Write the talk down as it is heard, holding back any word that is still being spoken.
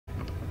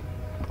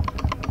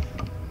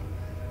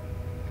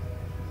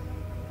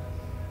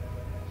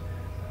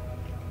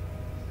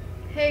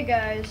Hey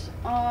guys,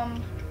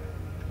 I'm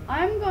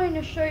going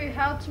to show you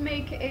how to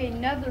make a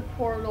nether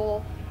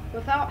portal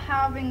without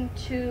having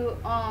to,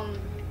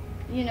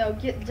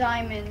 get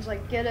diamonds,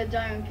 like get a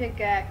diamond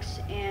pickaxe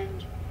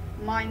and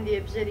mine the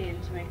obsidian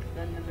to make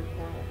the nether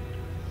portal.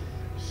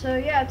 So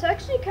yeah, it's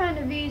actually kind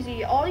of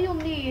easy. All you'll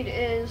need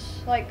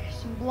is like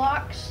some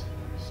blocks,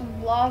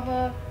 some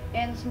lava,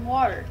 and some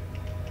water.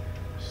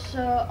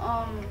 So,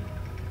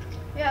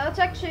 yeah, that's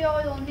actually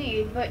all you'll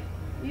need, but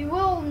you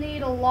will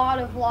need a lot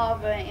of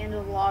lava and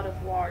a lot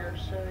of water,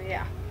 so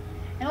yeah.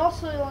 And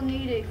also you'll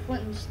need a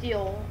flint and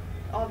steel,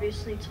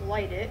 obviously, to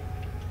light it.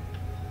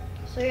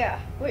 So yeah,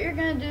 what you're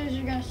gonna do is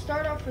you're gonna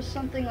start off with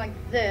something like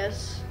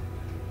this,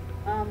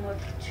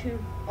 with if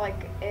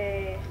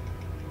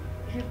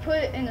you put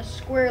it in a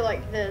square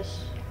like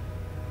this,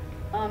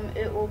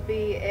 it will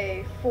be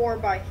a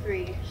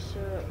 4x3,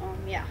 so,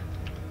 yeah.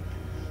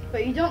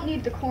 But you don't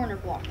need the corner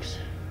blocks.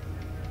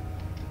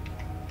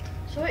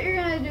 So what you're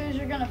going to do is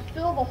you're going to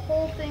fill the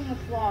whole thing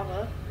with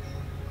lava.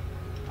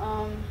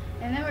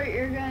 And then what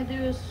you're going to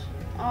do is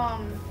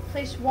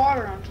place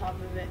water on top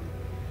of it.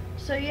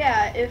 So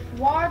yeah, if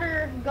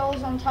water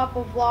goes on top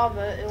of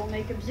lava, it will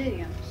make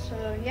obsidian.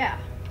 So yeah.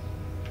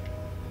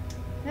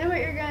 Then what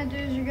you're going to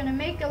do is you're going to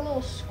make a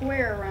little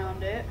square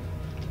around it.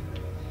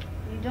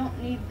 You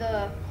don't need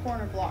the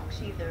corner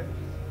blocks either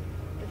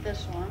with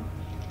this one.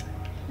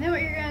 And then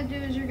what you're going to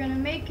do is you're going to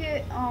make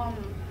it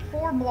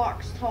 4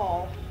 blocks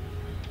tall.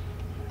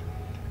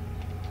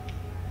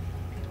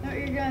 What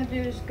you're going to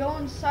do is go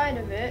inside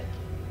of it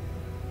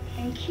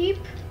and keep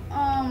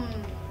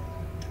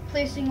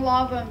placing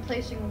lava and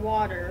placing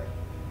water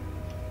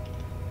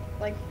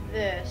like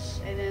this,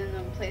 and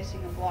then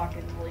placing a block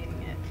and deleting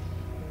it.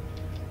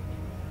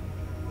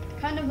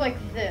 Kind of like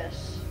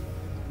this.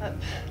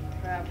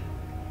 Crap.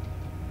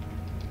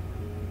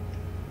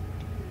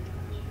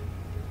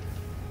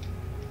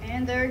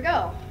 And there you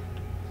go.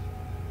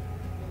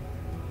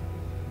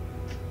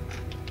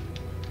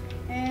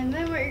 And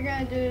then what you're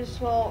going to do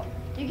is, well,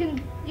 you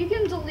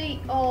can delete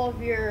all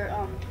of your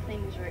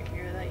things right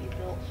here that you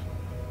built,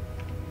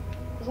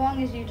 as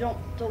long as you don't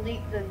delete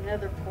the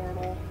nether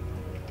portal.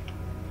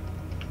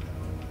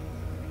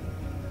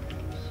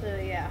 So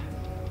yeah.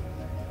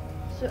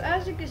 So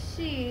as you can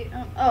see,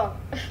 I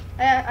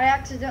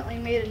accidentally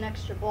made an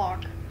extra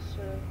block.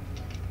 So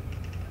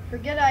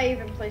forget I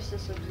even placed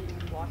this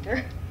obsidian block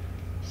there.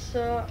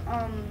 So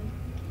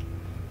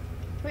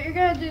what you're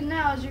gonna do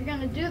now is you're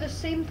gonna do the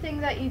same thing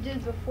that you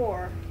did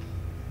before,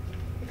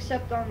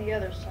 except on the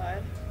other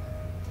side.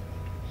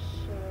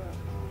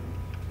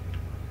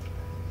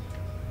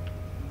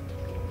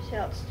 So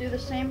let's do the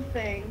same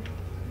thing.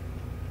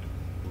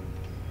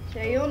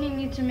 So you only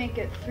need to make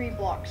it 3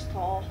 blocks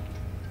tall.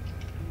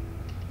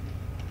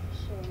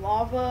 So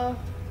lava,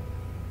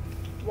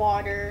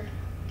 water,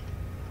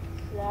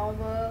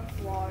 lava,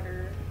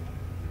 water,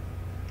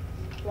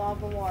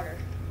 lava, water.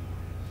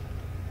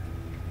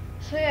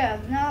 So yeah,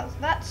 now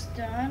that's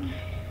done.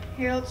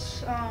 Here,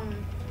 let's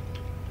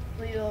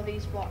delete all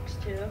these blocks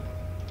too.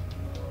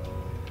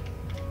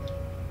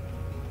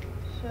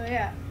 So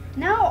yeah,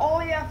 now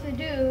all you have to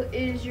do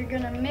is you're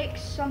gonna make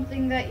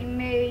something that you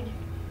made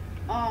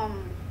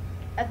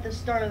at the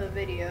start of the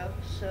video.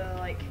 So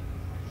like,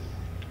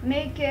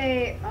 make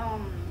a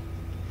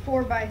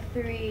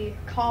 4x3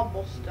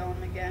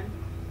 cobblestone again.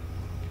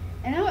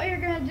 And then what you're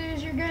gonna do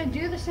is you're gonna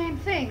do the same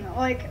thing.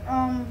 Like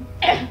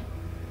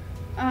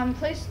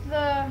place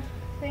the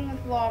thing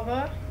with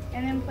lava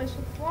and then place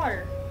with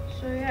water.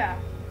 So yeah.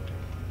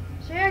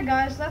 So yeah,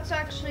 guys, that's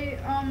actually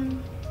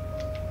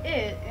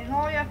it. And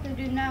all you have to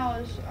do now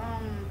is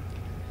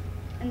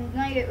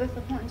ignite it with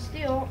the flint and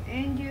steel,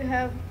 and you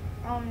have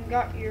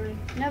got your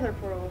nether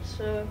portal.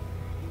 So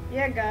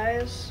yeah,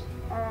 guys,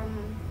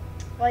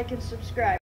 like and subscribe.